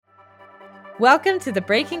Welcome to the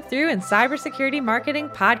Breaking Through in Cybersecurity Marketing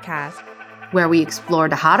podcast, where we explore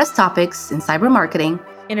the hottest topics in cyber marketing,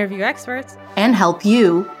 interview experts, and help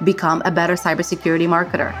you become a better cybersecurity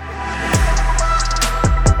marketer.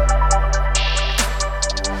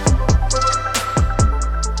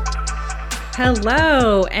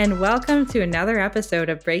 Hello, and welcome to another episode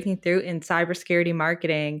of Breaking Through in Cybersecurity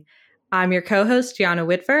Marketing. I'm your co-host, Gianna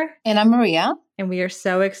Whitver. And I'm Maria. And we are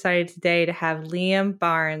so excited today to have Liam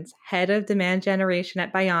Barnes, Head of Demand Generation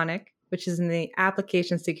at Bionic, which is in the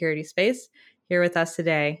application security space, here with us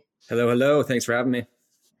today. Hello. Thanks for having me.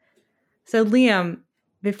 So Liam,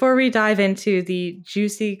 before we dive into the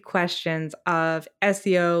juicy questions of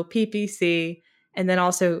SEO, PPC, and then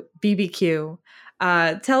also BBQ,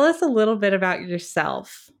 tell us a little bit about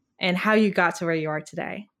yourself and how you got to where you are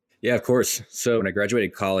today. Yeah, of course. So when I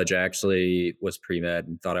graduated college, I actually was pre-med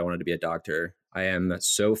and thought I wanted to be a doctor. I am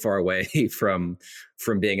so far away from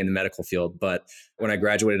being in the medical field. But when I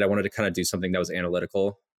graduated, I wanted to kind of do something that was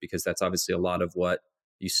analytical, because that's obviously a lot of what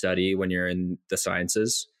you study when you're in the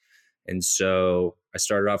sciences. And so I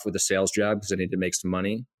started off with a sales job because I needed to make some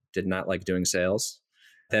money. Did not like doing sales.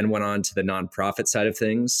 Then went on to the nonprofit side of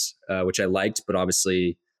things, which I liked, but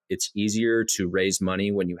obviously it's easier to raise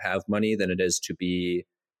money when you have money than it is to be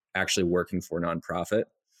actually working for a nonprofit.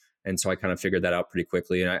 And so I kind of figured that out pretty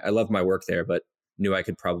quickly. And I love my work there, but knew I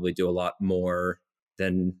could probably do a lot more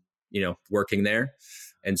than, working there.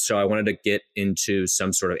 And so I wanted to get into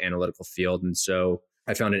some sort of analytical field. And so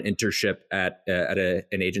I found an internship at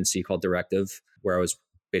an agency called Directive, where I was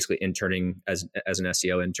basically interning as an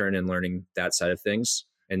SEO intern and learning that side of things.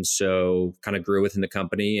 And so kind of grew within the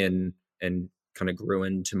company and kind of grew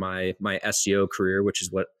into my SEO career, which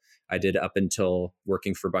is what I did up until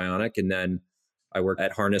working for Bionic. And then I worked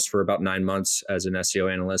at Harness for about 9 months as an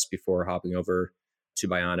SEO analyst before hopping over to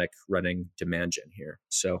Bionic running demand gen here.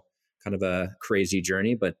 So kind of a crazy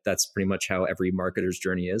journey, but that's pretty much how every marketer's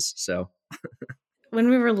journey is. So when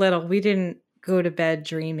we were little, we didn't go to bed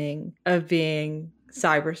dreaming of being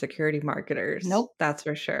cybersecurity marketers. Nope. That's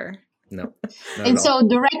for sure. No. And so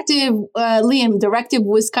Directive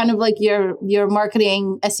was kind of like your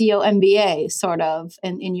marketing SEO MBA sort of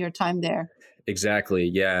in your time there. Exactly.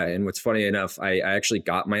 Yeah. And what's funny enough, I actually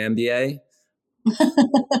got my MBA,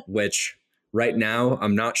 which right now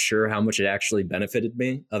I'm not sure how much it actually benefited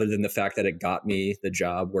me, other than the fact that it got me the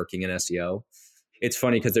job working in SEO. It's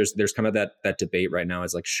funny because there's kind of that debate right now.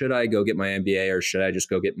 Is like, should I go get my MBA or should I just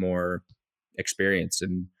go get more experience?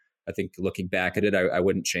 And I think looking back at it, I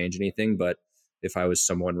wouldn't change anything. But if I was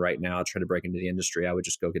someone right now trying to break into the industry, I would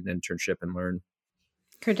just go get an internship and learn.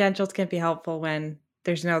 Credentials can be helpful when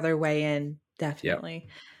there's no other way in. Definitely.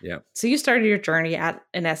 Yeah. So you started your journey at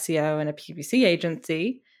an SEO and a PPC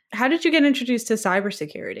agency. How did you get introduced to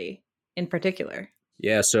cybersecurity in particular?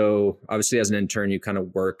 Yeah. So obviously as an intern, you kind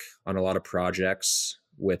of work on a lot of projects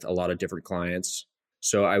with a lot of different clients.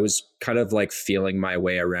 So I was kind of like feeling my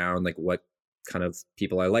way around, like what kind of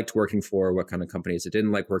people I liked working for, what kind of companies I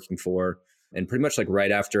didn't like working for. And pretty much like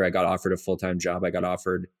right after I got offered a full-time job, I got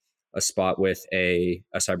offered a spot with a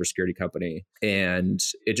cybersecurity company. And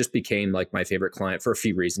it just became like my favorite client for a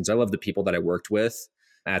few reasons. I love the people that I worked with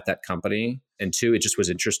at that company. And two, it just was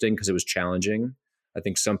interesting because it was challenging. I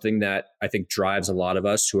think something that I think drives a lot of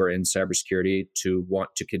us who are in cybersecurity to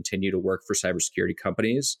want to continue to work for cybersecurity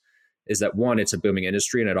companies is that one, it's a booming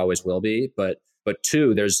industry and it always will be. But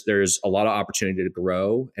two, there's a lot of opportunity to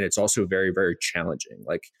grow. And it's also very, very challenging.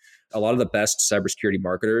 Like a lot of the best cybersecurity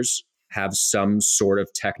marketers have some sort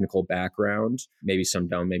of technical background. Maybe some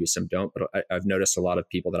don't. But I've noticed a lot of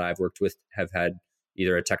people that I've worked with have had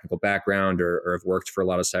either a technical background or have worked for a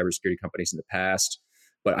lot of cybersecurity companies in the past.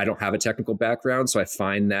 But I don't have a technical background. So I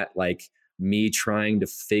find that like me trying to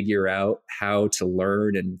figure out how to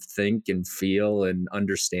learn and think and feel and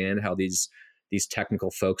understand how these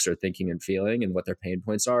technical folks are thinking and feeling and what their pain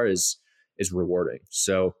points are is rewarding.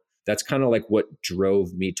 So that's kind of like what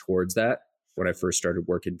drove me towards that when I first started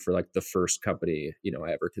working for like the first company,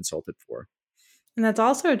 I ever consulted for. And that's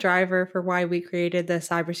also a driver for why we created the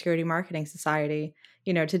Cybersecurity Marketing Society,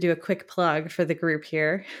 to do a quick plug for the group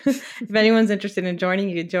here. If anyone's interested in joining,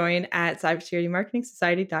 you can join at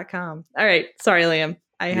cybersecuritymarketingsociety.com. All right. Sorry, Liam.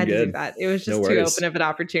 I had to do that. It was just too open of an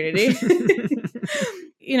opportunity.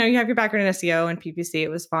 You have your background in SEO and PPC. It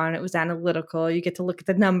was fun. It was analytical. You get to look at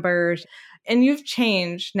the numbers. And you've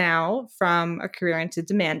changed now from a career into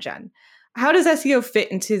demand gen. How does SEO fit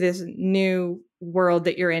into this new world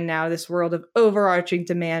that you're in now, this world of overarching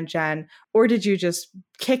demand gen? Or did you just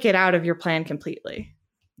kick it out of your plan completely?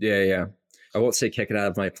 Yeah. I won't say kick it out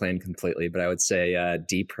of my plan completely, but I would say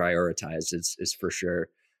deprioritize is for sure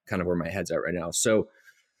kind of where my head's at right now. So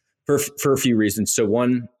for a few reasons. So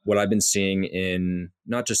one, what I've been seeing in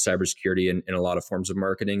not just cybersecurity and in a lot of forms of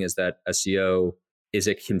marketing is that SEO is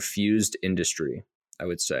a confused industry, I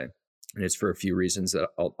would say. And it's for a few reasons that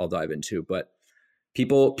I'll dive into. But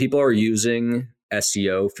people are using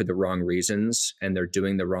SEO for the wrong reasons, and they're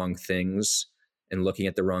doing the wrong things and looking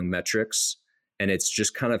at the wrong metrics. And it's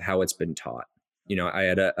just kind of how it's been taught. I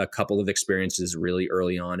had a couple of experiences really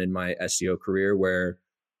early on in my SEO career where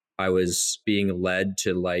I was being led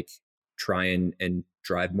to like try and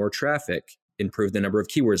drive more traffic, improve the number of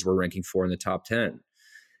keywords we're ranking for in the top 10,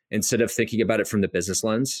 instead of thinking about it from the business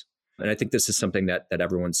lens. And I think this is something that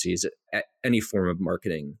everyone sees at any form of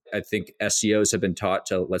marketing. I think SEOs have been taught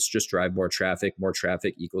to let's just drive more traffic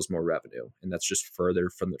equals more revenue. And that's just further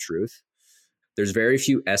from the truth. There's very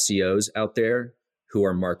few SEOs out there who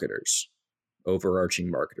are marketers, overarching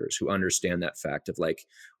marketers who understand that fact of like,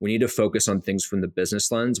 we need to focus on things from the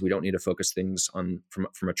business lens. We don't need to focus things on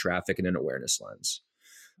from a traffic and an awareness lens.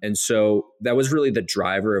 And so that was really the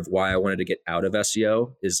driver of why I wanted to get out of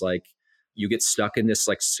SEO, is like, you get stuck in this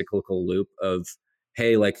like cyclical loop of,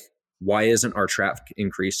 hey, like, why isn't our traffic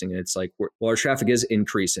increasing? And it's like, well, our traffic is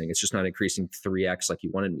increasing. It's just not increasing 3x like you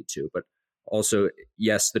wanted me to. But also,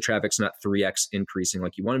 yes, the traffic's not 3x increasing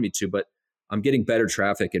like you wanted me to, but I'm getting better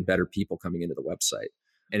traffic and better people coming into the website.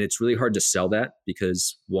 And it's really hard to sell that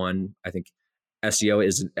because, one, I think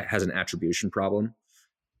SEO has an attribution problem.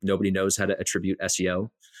 Nobody knows how to attribute SEO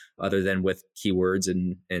other than with keywords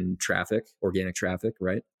and traffic, organic traffic,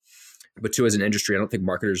 right? But two, as an industry, I don't think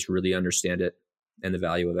marketers really understand it and the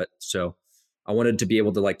value of it. So I wanted to be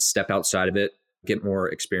able to like step outside of it, get more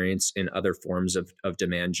experience in other forms of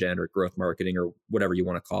demand gen or growth marketing or whatever you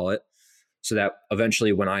want to call it, so that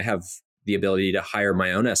eventually when I have the ability to hire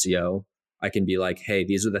my own SEO, I can be like, hey,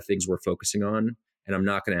 these are the things we're focusing on. And I'm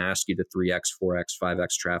not going to ask you to 3x, 4x,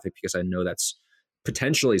 5x traffic because I know that's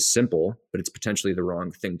potentially simple, but it's potentially the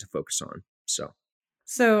wrong thing to focus on.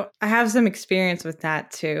 So I have some experience with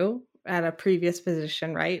that too at a previous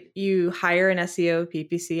position, right? You hire an SEO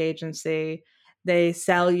PPC agency. They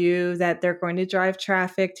sell you that they're going to drive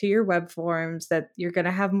traffic to your web forms, that you're going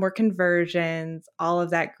to have more conversions, all of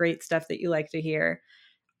that great stuff that you like to hear.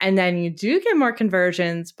 And then you do get more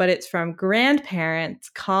conversions, but it's from grandparents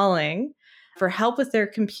calling for help with their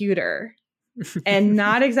computer and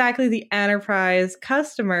not exactly the enterprise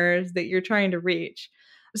customers that you're trying to reach.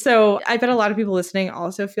 So I bet a lot of people listening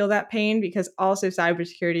also feel that pain because also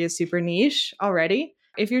cybersecurity is super niche already.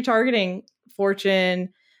 If you're targeting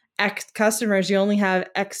Fortune X customers, you only have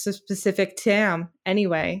X specific TAM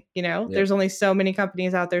anyway. Yep. There's only so many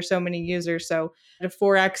companies out there, so many users. So to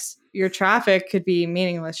 4X your traffic could be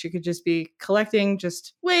meaningless. You could just be collecting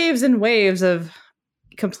just waves and waves of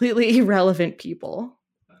completely irrelevant people.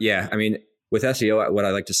 Yeah. I mean, with SEO, what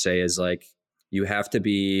I like to say is like, you have to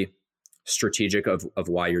be strategic of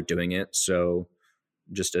why you're doing it. So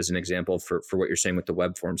just as an example for what you're saying with the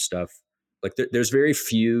web form stuff, like there's very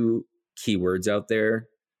few keywords out there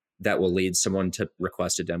that will lead someone to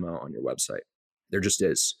request a demo on your website. There just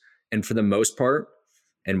is. And for the most part,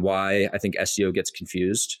 and why I think SEO gets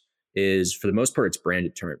confused is for the most part, it's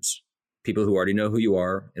branded terms. People who already know who you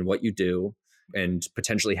are and what you do and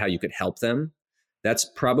potentially how you could help them. That's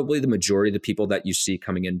probably the majority of the people that you see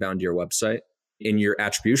coming inbound to your website. In your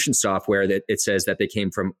attribution software, that it says that they came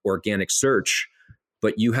from organic search,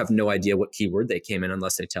 but you have no idea what keyword they came in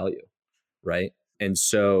unless they tell you, right? And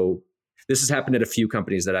so this has happened at a few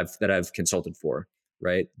companies that I've consulted for,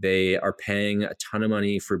 right? They are paying a ton of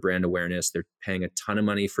money for brand awareness. They're paying a ton of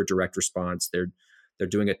money for direct response. They're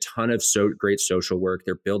doing a ton of great social work.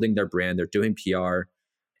 They're building their brand. They're doing PR,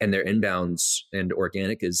 and their inbounds and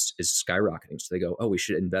organic is skyrocketing. So they go, oh, we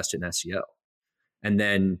should invest in SEO. And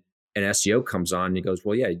then an SEO comes on and he goes,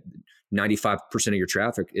 well, yeah, 95% of your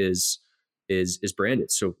traffic is branded.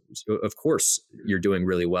 So of course you're doing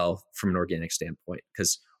really well from an organic standpoint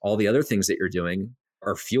because all the other things that you're doing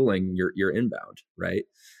are fueling your inbound, right?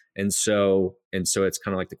 And so it's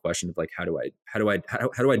kind of like the question of like, how do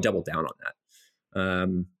I double down on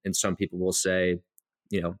that? And some people will say,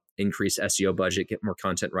 increase SEO budget, get more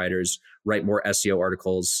content writers, write more SEO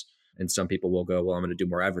articles. And some people will go, well, I'm going to do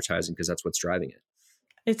more advertising because that's what's driving it.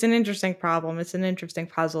 It's an interesting problem. It's an interesting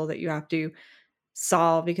puzzle that you have to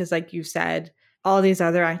solve because, like you said, all these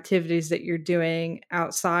other activities that you're doing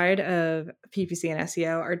outside of PPC and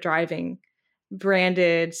SEO are driving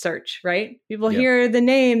branded search, right? People hear the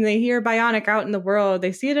name, they hear Bionic out in the world,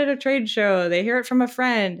 they see it at a trade show, they hear it from a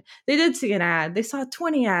friend, they did see an ad, they saw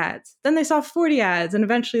 20 ads, then they saw 40 ads, and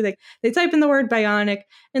eventually they type in the word Bionic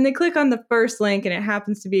and they click on the first link, and it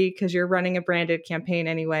happens to be, because you're running a branded campaign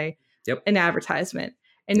anyway, an advertisement.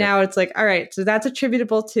 And Yep. now it's like, all right, so that's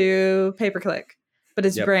attributable to pay-per-click, but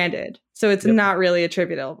it's Yep. branded. So it's Yep. not really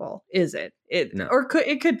attributable, is it? No. Or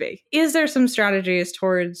it could be. Is there some strategies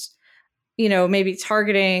towards, maybe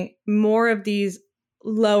targeting more of these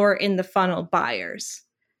lower in the funnel buyers?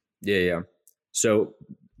 Yeah. So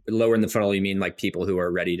lower in the funnel, you mean like people who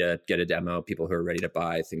are ready to get a demo, people who are ready to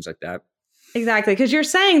buy, things like that? Exactly. Because you're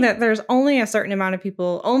saying that there's only a certain amount of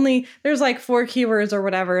people, there's like 4 keywords or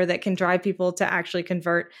whatever that can drive people to actually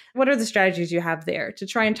convert. What are the strategies you have there to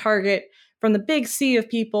try and target from the big sea of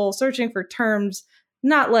people searching for terms,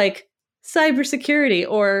 not like cybersecurity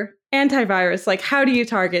or antivirus? Like, how do you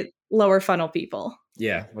target lower funnel people?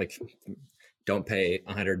 Yeah. Like, don't pay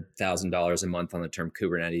 $100,000 a month on the term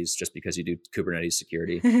Kubernetes just because you do Kubernetes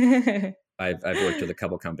security. I've worked with a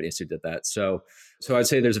couple companies who did that. So I'd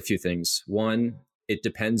say there's a few things. One, it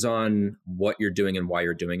depends on what you're doing and why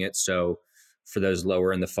you're doing it. So for those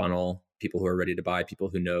lower in the funnel, people who are ready to buy, people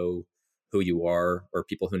who know who you are, or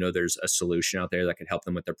people who know there's a solution out there that can help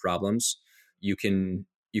them with their problems, you can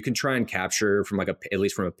try and capture from at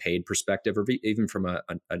least from a paid perspective, or even from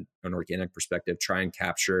an organic perspective, try and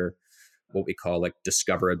capture what we call like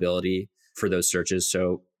discoverability for those searches.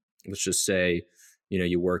 So let's just say,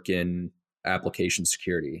 you work in application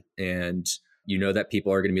security and you know that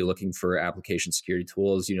people are going to be looking for application security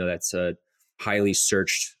tools. That's a highly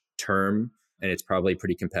searched term and it's probably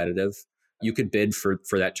pretty competitive. You could bid for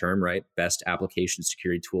that term, right? Best application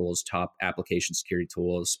security tools, top application security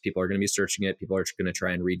tools. People are going to be searching it. People are going to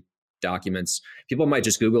try and read documents. People might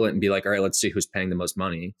just Google it and be like, all right, let's see who's paying the most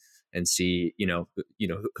money and see,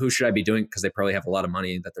 who should I be doing? Because they probably have a lot of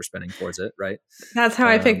money that they're spending towards it, right? That's how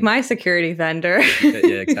I picked my security vendor.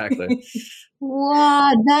 Yeah, exactly.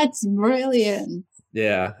 Wow, that's brilliant.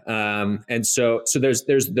 Yeah, and so there's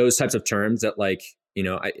those types of terms that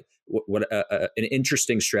an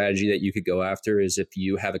interesting strategy that you could go after is if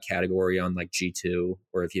you have a category on like G2,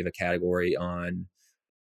 or if you have a category on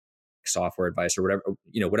Software Advice or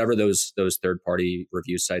whatever those third party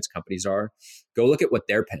review sites companies are, go look at what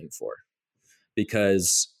they're paying for.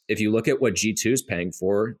 Because if you look at what G2 is paying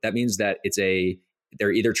for, that means that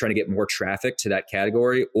they're either trying to get more traffic to that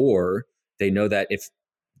category, or they know that if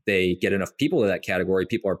they get enough people to that category,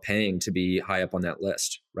 people are paying to be high up on that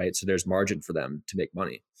list, right? So there's margin for them to make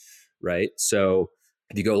money, right? So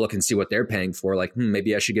if you go look and see what they're paying for, like,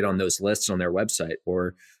 maybe I should get on those lists on their website,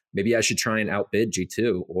 or maybe I should try and outbid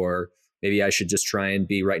G2, or maybe I should just try and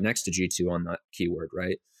be right next to G2 on that keyword,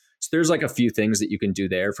 right? So there's like a few things that you can do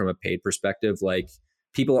there from a paid perspective. Like,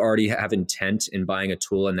 people already have intent in buying a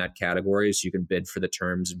tool in that category, so you can bid for the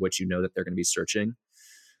terms which you know that they're going to be searching.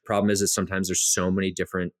 Problem is sometimes there's so many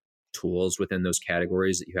different tools within those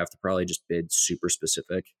categories that you have to probably just bid super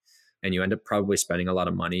specific, and you end up probably spending a lot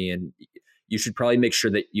of money. And you should probably make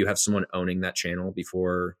sure that you have someone owning that channel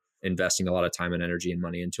before investing a lot of time and energy and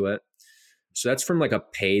money into it. So that's from like a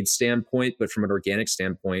paid standpoint, but from an organic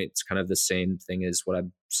standpoint, it's kind of the same thing as what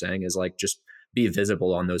I'm saying is like, just be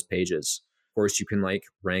visible on those pages. Of course, you can like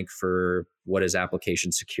rank for what is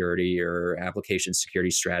application security or application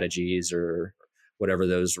security strategies or whatever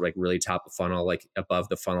those like really top of funnel, like above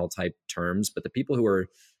the funnel type terms. But the people who are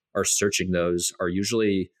searching those are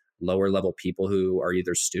usually lower level people who are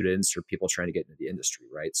either students or people trying to get into the industry,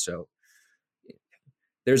 right? So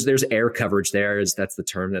there's air coverage there, that's the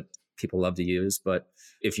term that people love to use. But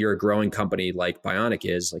if you're a growing company like Bionic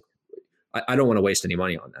is, like, I don't want to waste any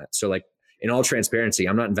money on that. So like, in all transparency,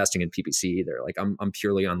 I'm not investing in PPC either. Like I'm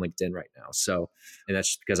purely on LinkedIn right now. So, and that's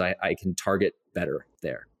just because I can target better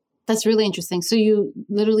there. That's really interesting. So you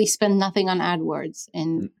literally spend nothing on AdWords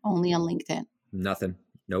and only on LinkedIn? Nothing.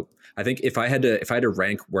 Nope. I think if I had to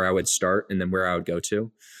rank where I would start and then where I would go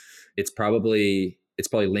to, it's probably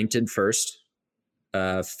LinkedIn first,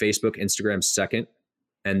 Facebook, Instagram second,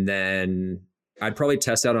 and then I'd probably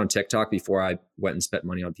test out on TikTok before I went and spent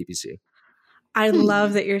money on PPC. I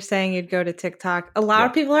love that you're saying you'd go to TikTok. A lot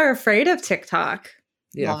of people are afraid of TikTok.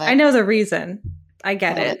 Yeah. I know the reason. I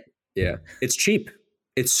get it. Yeah. It's cheap.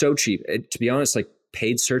 It's so cheap. To be honest, like,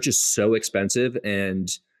 paid search is so expensive, and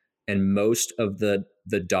most of the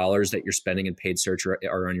dollars that you're spending in paid search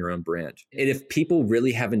are on your own brand. And if people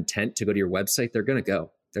really have intent to go to your website, they're going to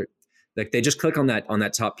go. They're like, they just click on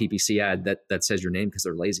that top PPC ad that says your name because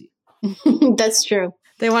they're lazy. That's true.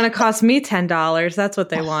 They want to cost me $10. That's what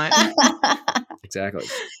they want. Exactly.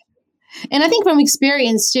 And I think from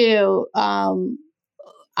experience too,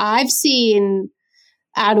 I've seen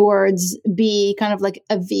AdWords be kind of like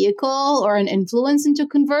a vehicle or an influence into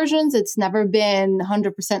conversions. It's never been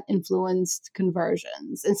 100% influenced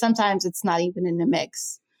conversions. And sometimes it's not even in the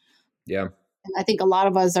mix. Yeah. And I think a lot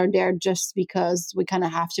of us are there just because we kind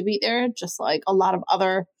of have to be there, just like a lot of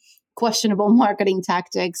other questionable marketing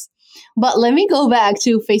tactics. But let me go back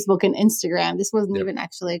to Facebook and Instagram. This wasn't even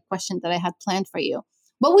actually a question that I had planned for you.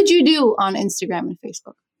 What would you do on Instagram and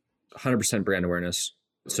Facebook? 100% brand awareness.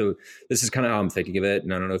 So this is kind of how I'm thinking of it.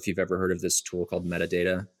 And I don't know if you've ever heard of this tool called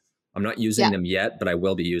Metadata. I'm not using them yet, but I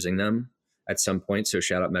will be using them at some point. So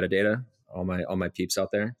shout out Metadata, all my peeps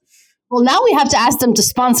out there. Well, now we have to ask them to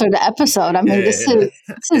sponsor the episode. I mean, this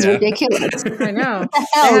is ridiculous. I know. What the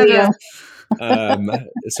hell, Liam?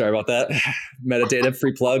 Sorry about that. Metadata,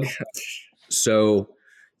 free plug. So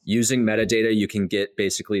using Metadata, you can get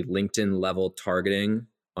basically LinkedIn level targeting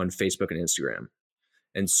on Facebook and Instagram.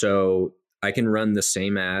 And so I can run the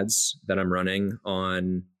same ads that I'm running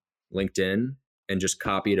on LinkedIn and just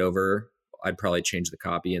copy it over. I'd probably change the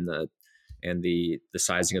copy and the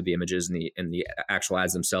sizing of the images and the actual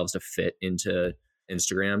ads themselves to fit into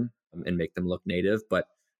Instagram and make them look native. But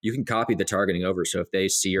you can copy the targeting over. So if they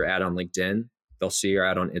see your ad on LinkedIn, they'll see your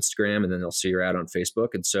ad on Instagram, and then they'll see your ad on Facebook.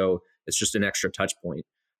 And so it's just an extra touch point.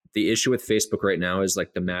 The issue with Facebook right now is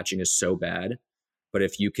like the matching is so bad. But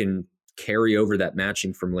if you can carry over that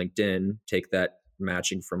matching from LinkedIn, take that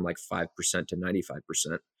matching from like 5% to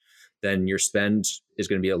 95%, then your spend is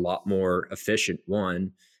going to be a lot more efficient,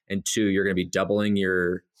 one. And two, you're going to be doubling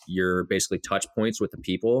your basically touch points with the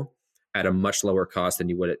people at a much lower cost than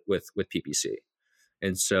you would with PPC.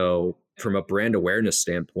 And so from a brand awareness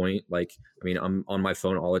standpoint, like, I mean, I'm on my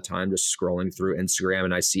phone all the time, just scrolling through Instagram,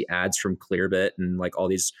 and I see ads from Clearbit and like all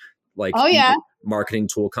these like marketing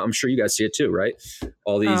tool. I'm sure you guys see it too, right?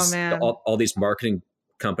 All these, all these marketing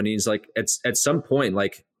companies, like at some point,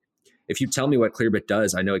 like if you tell me what Clearbit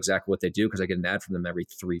does, I know exactly what they do because I get an ad from them every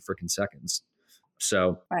 3 freaking seconds.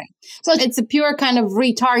 So it's a pure kind of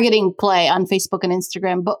retargeting play on Facebook and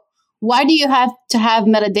Instagram. But why do you have to have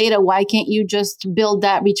metadata? Why can't you just build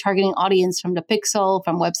that retargeting audience from the pixel,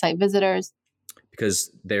 from website visitors?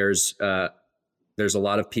 Because there's a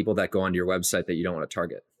lot of people that go onto your website that you don't want to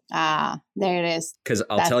target. There it is. Because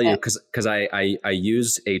I'll tell you, because I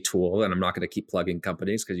use a tool, and I'm not going to keep plugging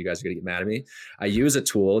companies because you guys are going to get mad at me. I use a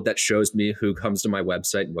tool that shows me who comes to my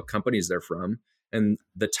website and what companies they're from. And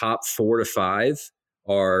the top 4 to 5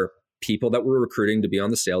 are people that we're recruiting to be on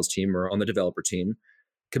the sales team or on the developer team.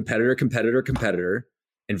 Competitor,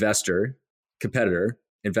 investor, competitor,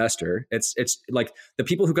 investor. It's like the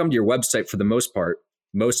people who come to your website, for the most part,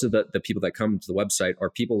 most of the people that come to the website are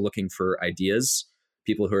people looking for ideas,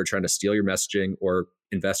 people who are trying to steal your messaging, or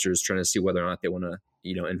investors trying to see whether or not they want to,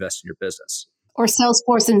 invest in your business. Or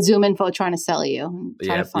Salesforce and ZoomInfo trying to sell you.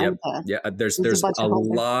 There's a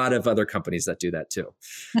lot of other companies that do that too.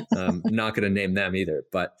 Not going to name them either.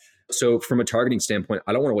 But so from a targeting standpoint,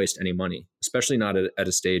 I don't want to waste any money, especially not at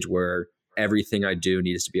a stage where everything I do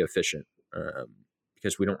needs to be efficient,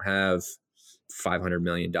 because we don't have $500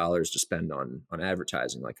 million to spend on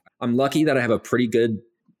advertising. Like, I'm lucky that I have a pretty good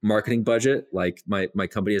marketing budget. Like my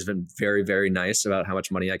company has been very, very nice about how much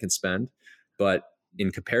money I can spend, but in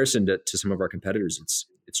comparison to some of our competitors,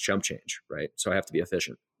 it's chump change, right? So I have to be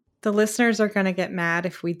efficient. The listeners are going to get mad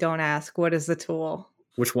if we don't ask, what is the tool?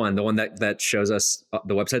 Which one? The one that shows us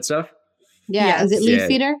the website stuff? Yeah. Is it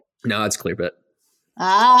Leadfeeder? No, it's Clearbit.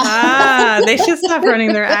 They should stop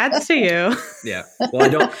running their ads to you. Yeah. Well,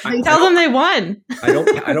 tell them they won. I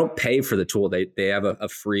don't pay for the tool. They have a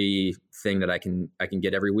free thing that I can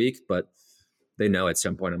get every week, but they know at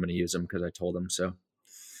some point I'm going to use them because I told them so.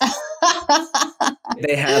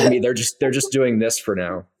 They have me. They're just doing this for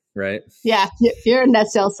now, right? Yeah, you're in that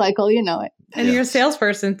sales cycle. You know it. And you're a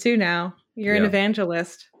salesperson too now. You're an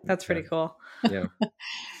evangelist. That's pretty cool. Yeah.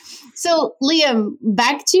 So, Liam,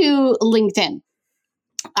 back to LinkedIn.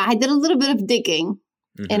 I did a little bit of digging,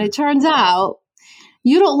 and it turns out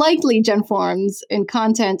you don't like lead gen forms and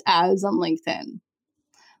content ads on LinkedIn.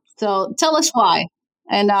 So tell us why.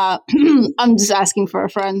 And I'm just asking for a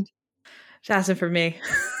friend. Just asking for me.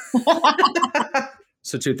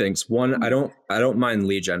 So 2 things. One, I don't mind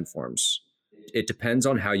lead gen forms. It depends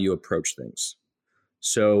on how you approach things.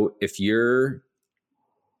 So if you're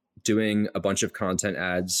doing a bunch of content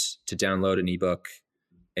ads to download an ebook,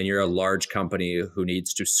 and you're a large company who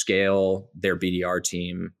needs to scale their BDR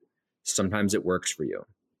team, sometimes it works for you.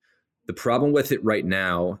 The problem with it right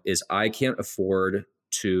now is I can't afford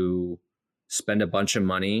to spend a bunch of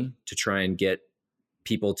money to try and get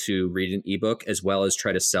people to read an ebook, as well as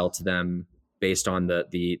try to sell to them based on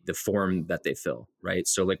the form that they fill, right?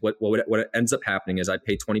 So like what ends up happening is I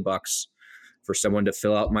pay $20 for someone to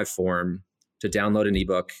fill out my form to download an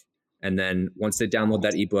ebook. And then once they download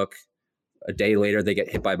that ebook, a day later, they get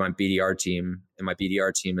hit by my BDR team, and my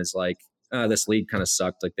BDR team is like, this lead kind of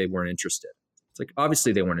sucked. Like, they weren't interested. like,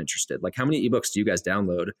 obviously they weren't interested. Like, how many ebooks do you guys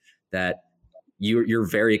download that you're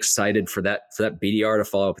very excited for that BDR to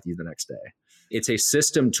follow up with you the next day? It's a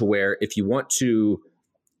system to where if you want to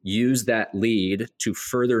use that lead to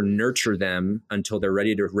further nurture them until they're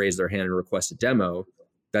ready to raise their hand and request a demo,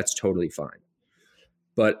 that's totally fine.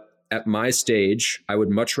 But at my stage, I would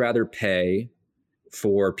much rather pay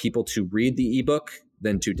for people to read the ebook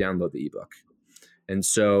than to download the ebook. And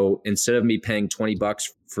so instead of me paying $20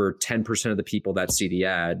 for 10% of the people that see the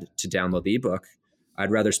ad to download the ebook,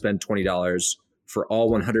 I'd rather spend $20 for all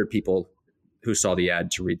 100 people who saw the ad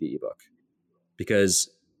to read the ebook. Because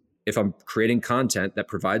if I'm creating content that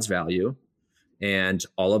provides value and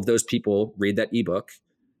all of those people read that ebook,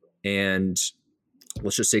 and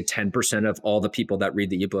let's just say 10% of all the people that read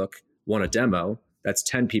the ebook want a demo, that's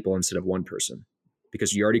 10 people instead of one person,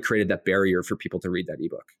 because you already created that barrier for people to read that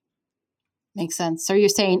ebook. Makes sense. So you're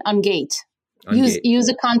saying ungate. Use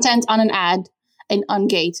the content on an ad and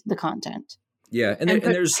ungate the content. Yeah. And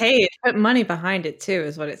there's put money behind it too,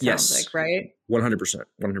 is what it sounds like, right?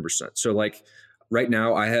 100%. So like right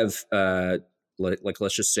now I have,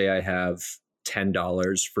 let's just say I have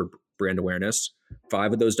 $10 for brand awareness.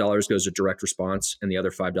 $5 of those dollars goes to direct response and the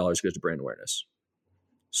other $5 goes to brand awareness.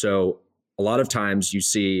 So a lot of times you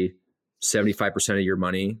see 75% of your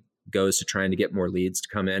money goes to trying to get more leads to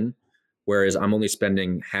come in. Whereas I'm only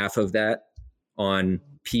spending half of that on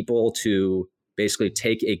people to basically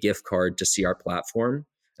take a gift card to see our platform.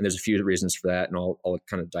 And there's a few reasons for that. And I'll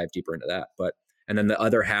kind of dive deeper into that. And then the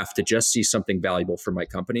other half to just see something valuable for my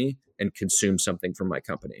company and consume something from my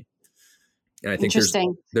company. And I think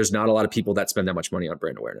there's not a lot of people that spend that much money on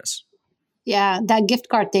brand awareness. Yeah, that gift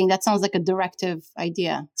card thing, that sounds like a directive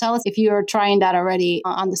idea. Tell us if you're trying that already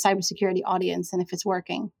on the cybersecurity audience and if it's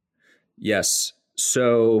working. Yes.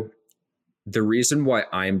 So the reason why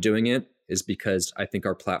I'm doing it is because I think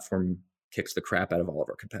our platform kicks the crap out of all of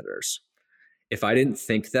our competitors. If I didn't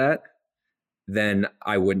think that, then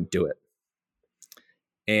I wouldn't do it.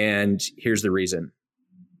 And here's the reason.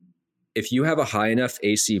 If you have a high enough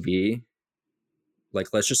ACV, like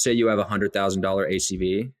let's just say you have $100,000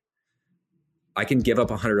 ACV, I can give up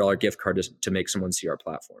a $100 gift card to make someone see our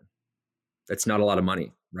platform. That's not a lot of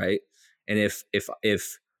money, right? And if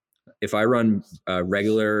I run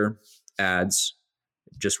regular ads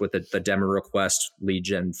just with the demo request lead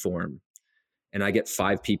gen form, and I get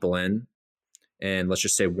 5 people in, and let's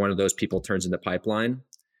just say one of those people turns into pipeline,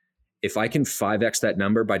 if I can 5x that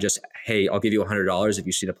number by just, hey, I'll give you $100 if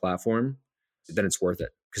you see the platform, then it's worth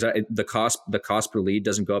it. Because the cost per lead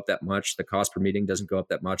doesn't go up that much. The cost per meeting doesn't go up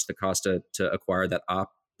that much. The cost to acquire that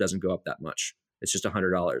op doesn't go up that much. It's just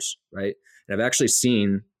 $100, right? And I've actually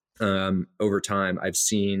seen over time, I've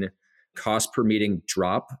seen cost per meeting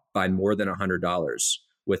drop by more than $100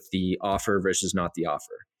 with the offer versus not the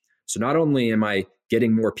offer. So not only am I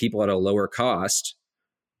getting more people at a lower cost,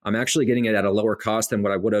 I'm actually getting it at a lower cost than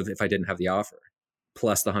what I would have if I didn't have the offer,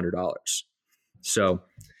 plus the $100. So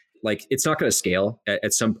like, it's not going to scale.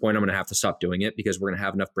 At some point, I'm going to have to stop doing it because we're going to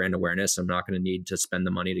have enough brand awareness. I'm not going to need to spend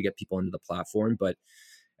the money to get people into the platform. But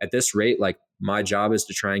at this rate, like my job is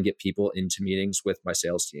to try and get people into meetings with my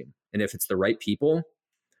sales team. And if it's the right people,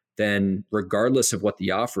 then regardless of what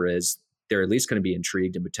the offer is, they're at least going to be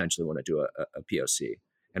intrigued and potentially want to do a POC.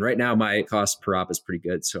 And right now my cost per op is pretty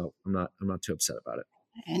good. So I'm not too upset about it.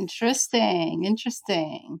 Interesting.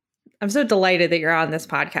 I'm so delighted that you're on this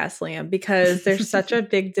podcast, Liam, because there's such a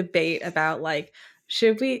big debate about like,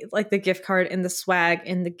 should we like the gift card and the swag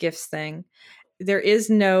and the gifts thing? There is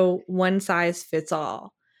no one size fits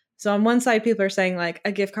all. So on one side, people are saying like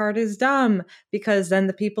a gift card is dumb because then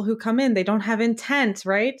the people who come in, they don't have intent,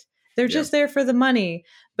 right? They're just there for the money.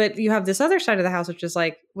 But you have this other side of the house, which is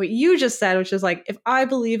like what you just said, which is like, if I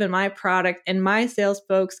believe in my product and my sales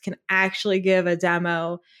folks can actually give a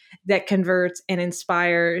demo that converts and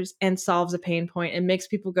inspires and solves a pain point and makes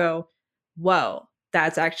people go, whoa,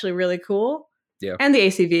 that's actually really cool. Yeah. And the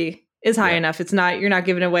ACV is high enough. It's not, you're not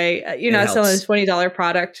giving away, you're not selling a $20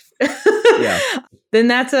 product. Then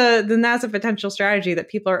that's a potential strategy that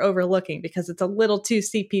people are overlooking because it's a little too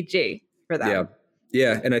CPG for them.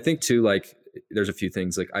 Yeah. And I think too, like, there's a few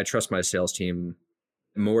things. Like, I trust my sales team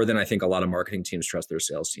more than I think a lot of marketing teams trust their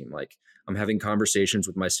sales team. Like, I'm having conversations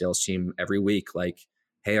with my sales team every week. Like,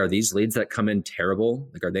 hey, are these leads that come in terrible?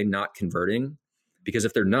 Like, are they not converting? Because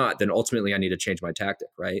if they're not, then ultimately I need to change my tactic,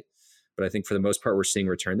 right? But I think for the most part, we're seeing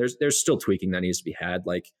return. There's still tweaking that needs to be had.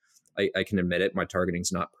 Like, I can admit it. My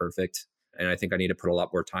targeting's not perfect. And I think I need to put a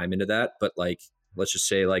lot more time into that. But like, let's just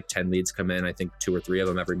say like 10 leads come in. I think 2 or 3 of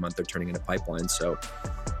them every month are turning into pipelines. So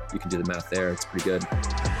you can do the math there. It's pretty good.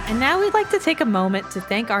 And now we'd like to take a moment to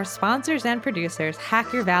thank our sponsors and producers,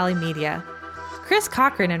 Hacker Valley Media. Chris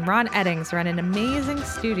Cochran and Ron Eddings run an amazing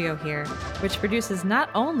studio here, which produces not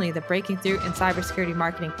only the Breaking Through in Cybersecurity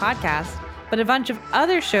Marketing podcast, but a bunch of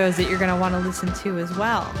other shows that you're going to want to listen to as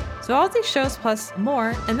well. So all of these shows plus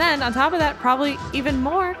more, and then on top of that, probably even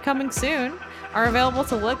more coming soon, are available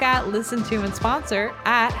to look at, listen to, and sponsor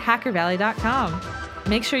at hackervalley.com.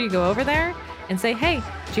 Make sure you go over there and say, hey,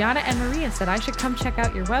 Gianna and Maria said I should come check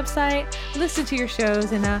out your website, listen to your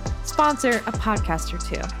shows, and sponsor a podcast or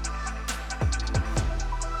two.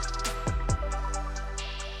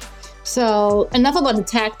 So enough about the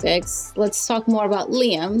tactics. Let's talk more about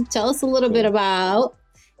Liam. Tell us a little bit about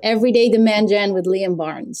Everyday Demand Gen with Liam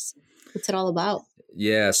Barnes. What's it all about?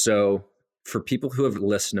 Yeah. So for people who have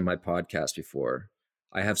listened to my podcast before,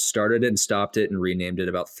 I have started and stopped it and renamed it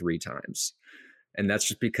about 3 times. And that's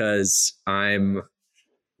just because I'm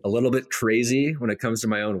a little bit crazy when it comes to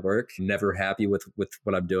my own work, never happy with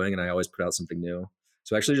what I'm doing. And I always put out something new.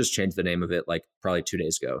 So I actually just changed the name of it like probably 2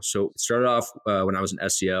 days ago. So it started off when I was in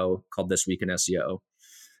SEO, called This Week in SEO.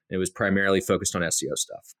 It was primarily focused on SEO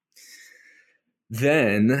stuff.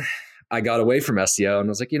 Then I got away from SEO and I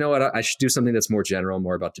was like, you know what? I should do something that's more general,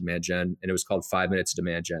 more about demand gen. And it was called 5 Minutes of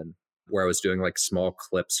Demand Gen, where I was doing like small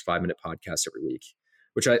clips, 5-minute podcasts every week,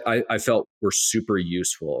 which I felt were super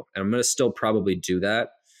useful. And I'm going to still probably do that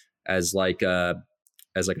as like a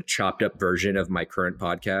chopped up version of my current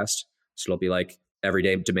podcast. So it'll be like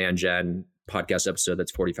Everyday Demand Gen podcast episode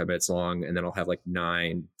that's 45 minutes long. And then I'll have like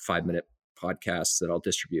 9 5-minute podcasts that I'll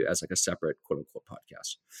distribute as like a separate quote unquote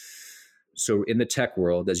podcast. So in the tech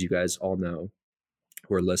world, as you guys all know,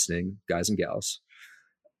 who are listening, guys and gals,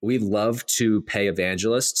 we love to pay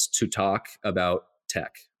evangelists to talk about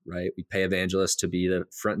tech, right? We pay evangelists to be the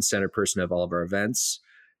front and center person of all of our events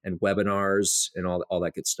and webinars and all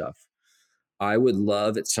that good stuff. I would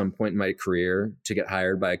love at some point in my career to get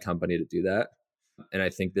hired by a company to do that. And I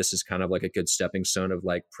think this is kind of like a good stepping stone of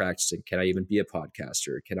like practicing. Can I even be a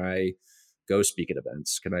podcaster? Can I go speak at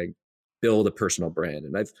events? Can I build a personal brand?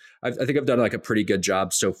 And I think I've done like a pretty good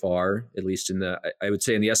job so far, at least I would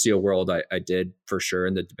say in the SEO world, I did for sure.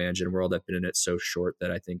 In the demand gen world, I've been in it so short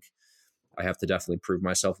that I think I have to definitely prove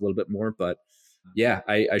myself a little bit more. But yeah,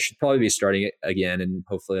 I should probably be starting it again in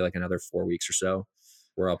hopefully like another 4 weeks or so,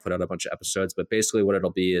 where I'll put out a bunch of episodes. But basically what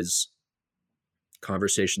it'll be is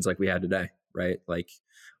conversations like we had today, right? Like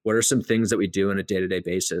what are some things that we do on a day-to-day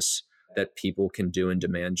basis that people can do in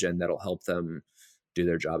demand gen that'll help them do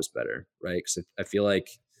their jobs better, right? Because I feel like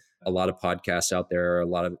a lot of podcasts out there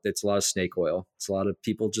are it's a lot of snake oil. It's a lot of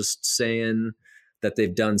people just saying that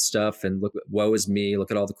they've done stuff and look, woe is me, look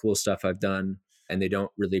at all the cool stuff I've done. And they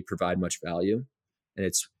don't really provide much value. And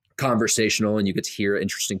it's conversational and you get to hear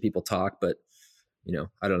interesting people talk. But, you know,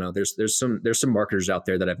 I don't know. There's some marketers out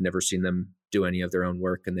there that I've never seen them do any of their own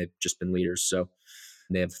work, and they've just been leaders. So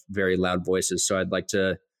they have very loud voices. So I'd like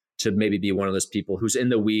to maybe be one of those people who's in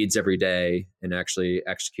the weeds every day and actually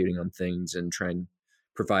executing on things and try and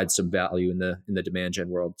provide some value in the demand gen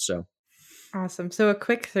world. So awesome. So a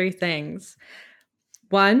quick 3 things.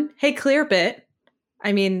 1, hey, Clearbit.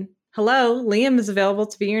 I mean, hello, Liam is available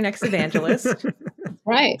to be your next evangelist.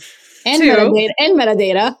 Right. And 2, metadata. And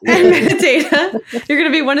metadata. And metadata. You're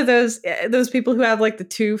going to be one of those people who have like the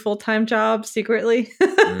 2 full-time jobs secretly.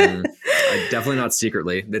 Definitely not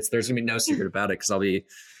secretly. There's going to be no secret about it because I'll be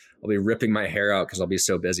ripping my hair out because I'll be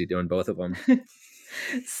so busy doing both of them.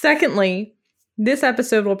 Secondly, this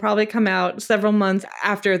episode will probably come out several months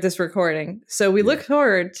after this recording. So we look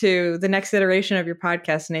forward to the next iteration of your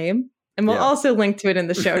podcast name. And we'll also link to it in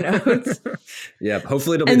the show notes. Yeah,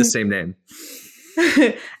 hopefully it'll be the same name.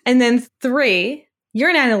 And then 3, you're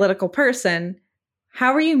an analytical person.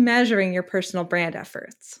 How are you measuring your personal brand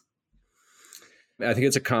efforts? I think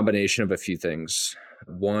it's a combination of a few things.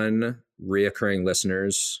 1, reoccurring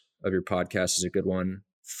listeners of your podcast is a good one.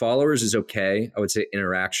 Followers is okay. I would say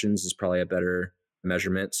interactions is probably a better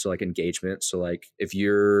measurement. So like engagement. So like if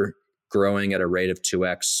you're growing at a rate of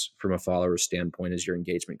 2x from a follower standpoint, is your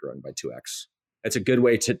engagement growing by 2x? It's a good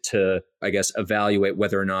way to I guess, evaluate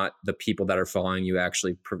whether or not the people that are following you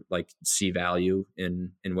actually see value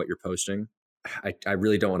in what you're posting. I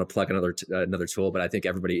really don't want to plug another tool, but I think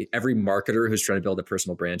every marketer who's trying to build a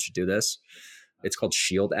personal brand should do this. It's called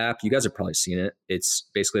Shield app. You guys have probably seen it. It's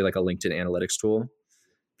basically like a LinkedIn analytics tool.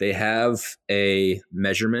 They have a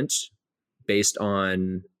measurement based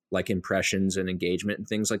on like impressions and engagement and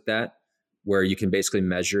things like that, where you can basically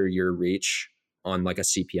measure your reach on like a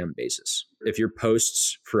CPM basis. If your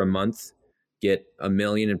posts for a month get 1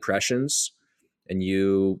 million impressions and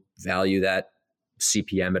you value that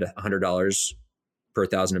CPM at $100 per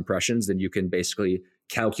 1,000 impressions, then you can basically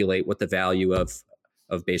calculate what the value of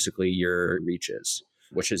basically your reach is.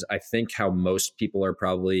 which is, I think, how most people are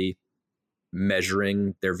probably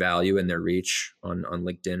measuring their value and their reach on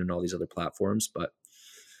LinkedIn and all these other platforms. But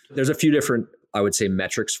there's a few different, I would say,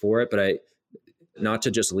 metrics for it, but not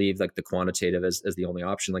to just leave like the quantitative as the only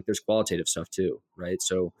option. Like there's qualitative stuff too, right?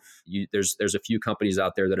 So there's a few companies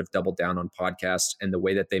out there that have doubled down on podcasts, and the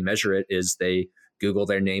way that they measure it is they Google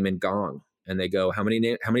their name in Gong and they go, how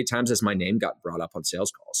many times has my name got brought up on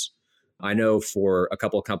sales calls? I know for a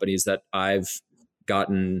couple of companies that I've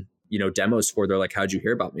gotten, demos for, they're like, how'd you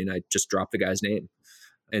hear about me? And I just dropped the guy's name.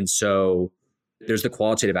 And so there's the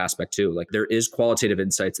qualitative aspect too. Like there is qualitative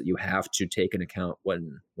insights that you have to take into account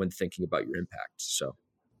when thinking about your impact. So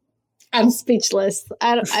I'm speechless.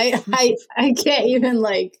 I can't even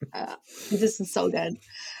this is so good.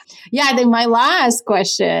 Yeah, I think my last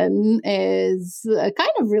question is kind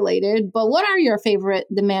of related, but what are your favorite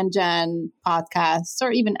demand gen podcasts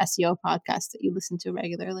or even SEO podcasts that you listen to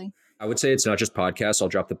regularly? I would say it's not just podcasts. I'll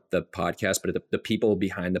drop the podcast, but the people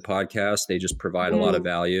behind the podcast, they just provide a lot of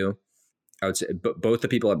value. I would say both the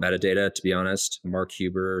people at Metadata, to be honest, Mark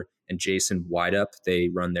Huber and Jason Wideup, they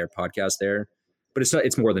run their podcast there. But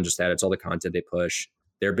it's more than just that. It's all the content they push.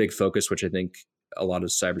 Their big focus, which I think a lot of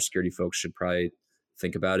cybersecurity folks should probably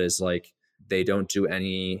think about, is like they don't do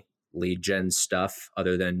any lead gen stuff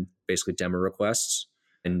other than basically demo requests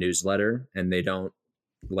and newsletter. And they don't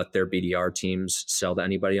let their BDR teams sell to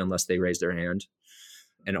anybody unless they raise their hand.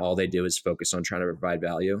 And all they do is focus on trying to provide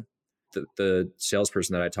value. The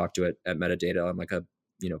salesperson that I talk to at Metadata on like a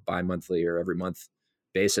bi-monthly or every month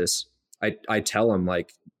basis, I tell them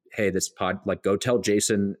like, hey, go tell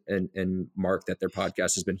Jason and Mark that their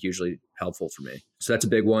podcast has been hugely helpful for me. So that's a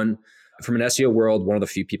big one. From an SEO world, one of the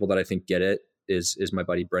few people that I think get it is my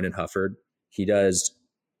buddy Brendan Hufford. He does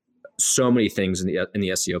so many things in the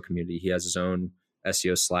SEO community. He has his own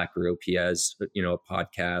SEO Slack group. He has a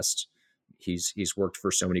podcast. He's worked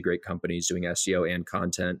for so many great companies doing SEO and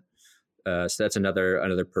content. So that's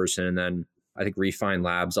another person. And then I think Refine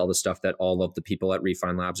Labs, all the stuff that all of the people at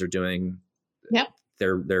Refine Labs are doing. Yep.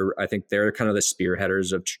 I think they're kind of the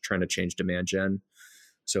spearheaders of trying to change demand gen.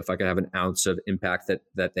 So if I could have an ounce of impact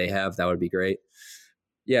that they have, that would be great.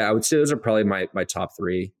 Yeah, I would say those are probably my top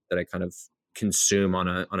three that I kind of consume on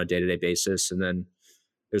a day-to-day basis. And then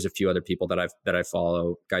there's a few other people that I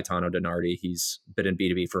follow. Gaetano Donardi, he's been in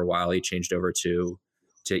B2B for a while. He changed over to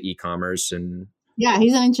e-commerce, and yeah,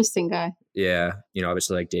 he's an interesting guy. Yeah,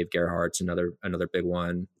 obviously like Dave Gerhardt's another big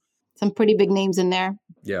one. Some pretty big names in there.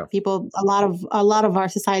 Yeah, people, a lot of our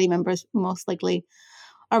society members most likely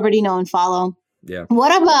already know and follow. Yeah.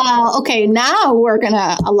 What about, okay, now we're going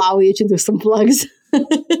to allow you to do some plugs.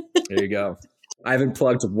 There you go. I haven't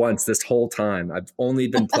plugged once this whole time. I've only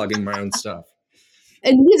been plugging my own stuff.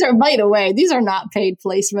 And these are, by the way, these are not paid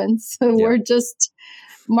placements. We're just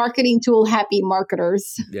marketing tool happy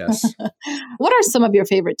marketers. Yes. What are some of your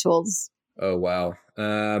favorite tools? Oh, wow.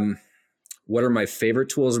 What are my favorite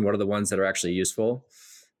tools and what are the ones that are actually useful?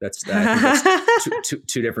 That's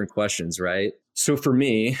two different questions, right? So for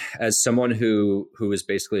me, as someone who was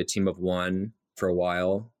basically a team of one for a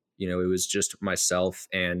while, it was just myself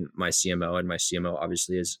and my CMO, and my CMO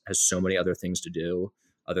obviously has so many other things to do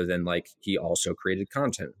other than like he also created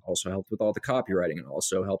content, also helped with all the copywriting, and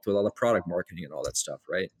also helped with all the product marketing and all that stuff,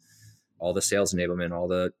 right? All the sales enablement, all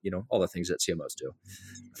the things that CMOs do.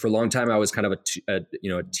 For a long time, I was kind of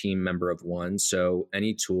a team member of one. So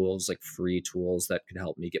any tools, like free tools that could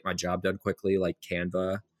help me get my job done quickly, like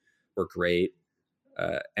Canva, were great.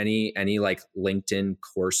 Any like LinkedIn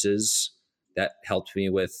courses that helped me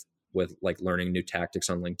with like learning new tactics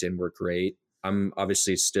on LinkedIn were great. I'm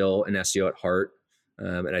obviously still an SEO at heart.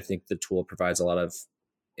 And I think the tool provides a lot of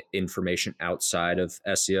information outside of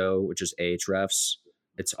SEO, which is Ahrefs.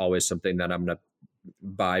 It's always something that I'm going to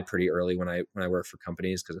buy pretty early when I work for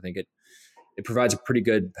companies, because I think it provides a pretty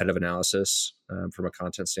good competitive analysis from a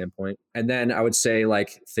content standpoint. And then I would say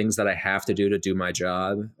like things that I have to do my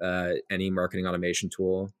job, any marketing automation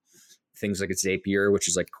tool, things like Zapier, which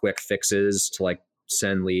is like quick fixes to like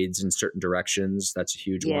send leads in certain directions. That's a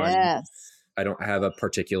huge one. I don't have a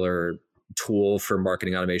particular tool for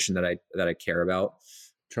marketing automation that I care about.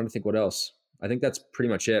 I'm trying to think what else. I think that's pretty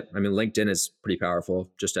much it. I mean, LinkedIn is pretty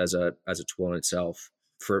powerful just as a tool in itself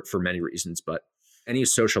for many reasons, but any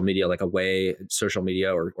social media, like social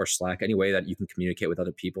media or Slack, any way that you can communicate with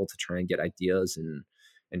other people to try and get ideas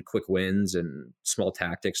and quick wins and small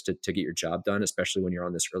tactics to get your job done, especially when you're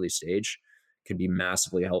on this early stage, can be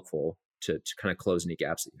massively helpful to kind of close any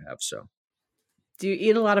gaps that you have. So, do you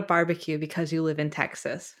eat a lot of barbecue because you live in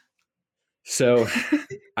Texas? So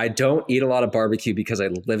I don't eat a lot of barbecue because I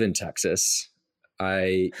live in Texas.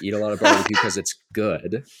 I eat a lot of barbecue because it's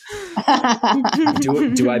good.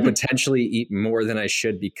 Do I potentially eat more than I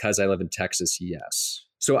should because I live in Texas? Yes.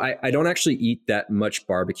 So I don't actually eat that much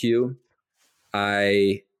barbecue.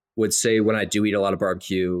 I would say when I do eat a lot of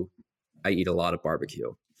barbecue, I eat a lot of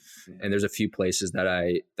barbecue. And there's a few places that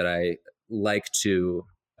I like to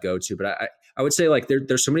go to, but I would say like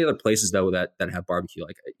there's so many other places though that have barbecue.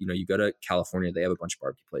 Like, you know, you go to California, they have a bunch of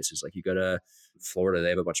barbecue places. Like you go to Florida, they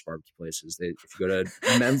have a bunch of barbecue places. If you go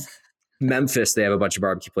to Memphis, they have a bunch of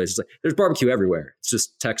barbecue places. Like, there's barbecue everywhere. It's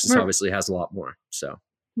just Texas obviously has a lot more. So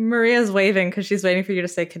Maria's waving because she's waiting for you to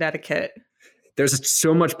say Connecticut. There's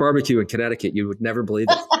so much barbecue in Connecticut, you would never believe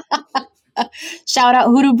it. Shout out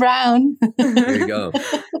Hoodoo Brown. There you go.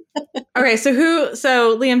 Okay, so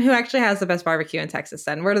Liam, who actually has the best barbecue in Texas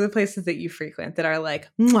then? What are the places that you frequent that are like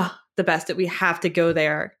the best, that we have to go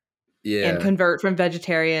there and convert from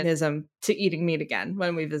vegetarianism to eating meat again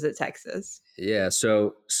when we visit Texas? Yeah,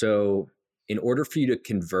 so in order for you to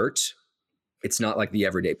convert, it's not like the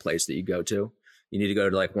everyday place that you go to. You need to go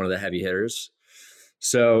to like one of the heavy hitters.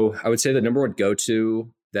 So I would say the number one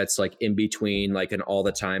go-to that's like in between like an all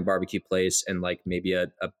the time barbecue place and like maybe a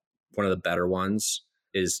one of the better ones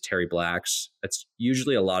is Terry Black's. That's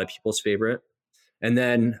usually a lot of people's favorite. And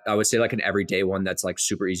then I would say like an everyday one that's like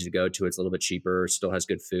super easy to go to. It's a little bit cheaper, still has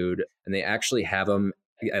good food. And they actually have them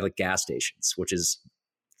at like gas stations, which is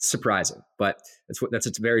surprising, but that's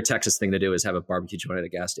a very Texas thing to do, is have a barbecue joint at a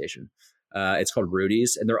gas station. It's called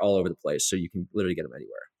Rudy's, and they're all over the place. So you can literally get them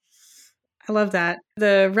anywhere. I love that.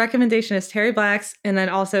 The recommendation is Terry Black's and then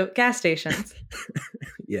also gas stations.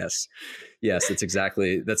 Yes. That's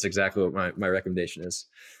exactly what my recommendation is.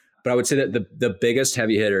 But I would say that the biggest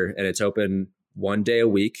heavy hitter, and it's open one day a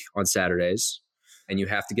week on Saturdays, and you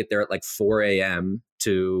have to get there at like 4 a.m.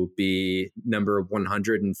 to be number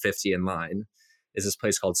 150 in line, is this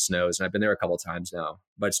place called Snow's. And I've been there a couple of times now,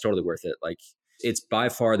 but it's totally worth it. Like, it's by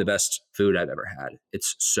far the best food I've ever had.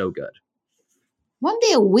 It's so good. One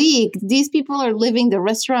day a week, these people are living the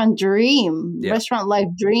restaurant dream, restaurant life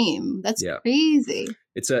dream. That's crazy.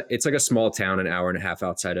 It's like a small town, an hour and a half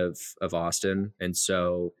outside of Austin. And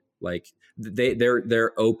so like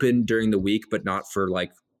they're open during the week, but not for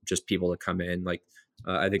like just people to come in. Like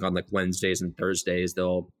I think on like Wednesdays and Thursdays,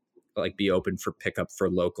 they'll like be open for pickup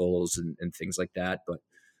for locals and things like that. But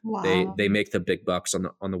they make the big bucks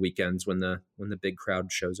on the weekends when the big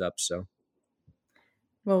crowd shows up. So.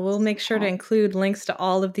 Well, we'll make sure to include links to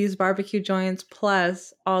all of these barbecue joints,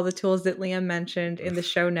 plus all the tools that Liam mentioned in the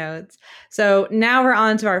show notes. So now we're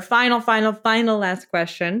on to our final last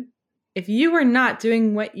question. If you were not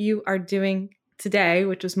doing what you are doing today,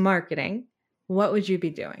 which was marketing, what would you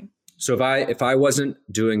be doing? So if I wasn't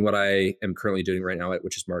doing what I am currently doing right now,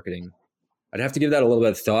 which is marketing, I'd have to give that a little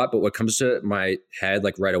bit of thought. But what comes to my head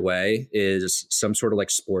like right away is some sort of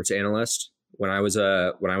like sports analyst. When I was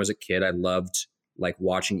a kid, I loved like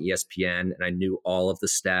watching ESPN, and I knew all of the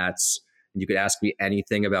stats, and you could ask me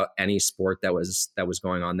anything about any sport that was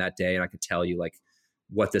going on that day, and I could tell you like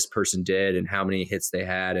what this person did and how many hits they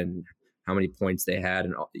had and how many points they had,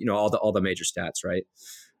 and all the major stats, right?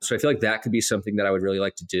 So I feel like that could be something that I would really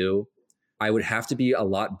like to do. I would have to be a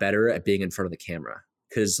lot better at being in front of the camera,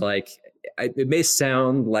 because like it may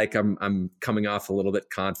sound like I'm coming off a little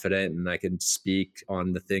bit confident and I can speak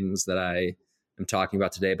on the things that I'm talking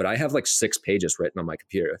about today, but I have like 6 pages written on my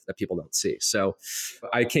computer that people don't see. So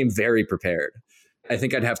I came very prepared. I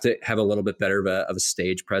think I'd have to have a little bit better of a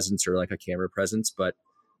stage presence or like a camera presence, but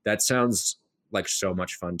that sounds like so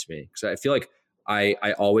much fun to me. Because I feel like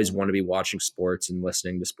I always want to be watching sports and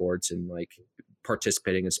listening to sports and like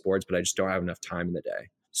participating in sports, but I just don't have enough time in the day.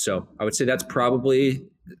 So I would say that's probably,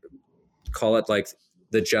 call it like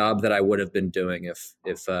the job that I would have been doing if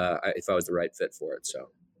I was the right fit for it. So.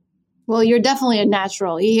 Well, you're definitely a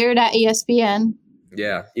natural. You hear that, ESPN?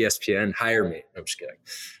 Yeah, ESPN, hire me. I'm just kidding.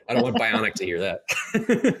 I don't want Bionic to hear that.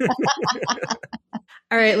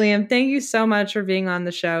 All right, Liam, thank you so much for being on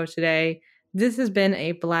the show today. This has been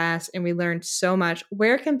a blast, and we learned so much.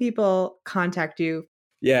 Where can people contact you?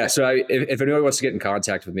 Yeah, so if anyone wants to get in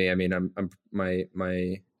contact with me, I mean, I'm my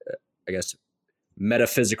I guess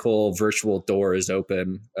metaphysical virtual door is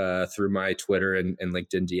open through my Twitter and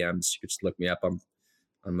LinkedIn DMs. You can just look me up.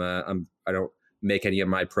 I don't make any of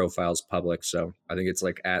my profiles public, so I think it's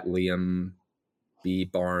like at Liam B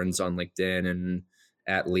Barnes on LinkedIn and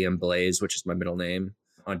at Liam Blaze, which is my middle name,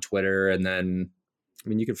 on Twitter. And then, I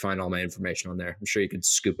mean, you can find all my information on there. I'm sure you could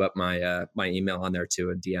scoop up my my email on there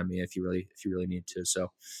too and DM me if you really need to.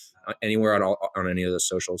 So anywhere on any of those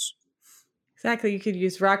socials. Exactly. You could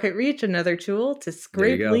use Rocket Reach, another tool, to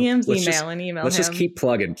scrape Liam's email and email him. Let's just keep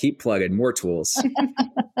plugging more tools.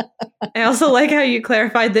 I also like how you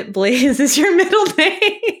clarified that Blaze is your middle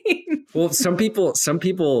name. Well, some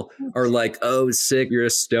people are like, "Oh, sick, you're a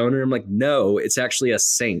stoner." I'm like, "No, it's actually a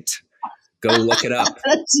saint. Go look it up."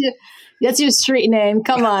 That's your street name.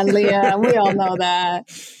 Come on, Leah. We all know that.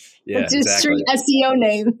 Yeah, that's your exactly. street SEO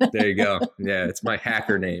name. There you go. Yeah, it's my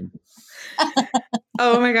hacker name.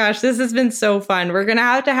 Oh my gosh, this has been so fun. We're going to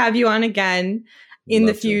have you on again in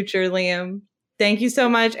the future, Liam. Thank you so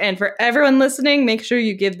much. And for everyone listening, make sure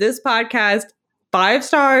you give this podcast 5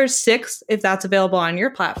 stars, 6 if that's available on your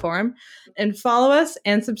platform, and follow us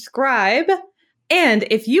and subscribe. And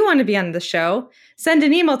if you want to be on the show, send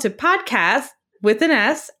an email to podcast with an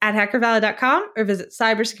S at hackervalley.com or visit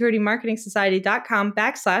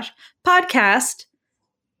cybersecuritymarketingssociety.com/podcast,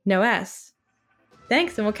 no S.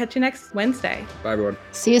 Thanks, and we'll catch you next Wednesday. Bye, everyone.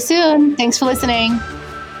 See you soon. Thanks for listening.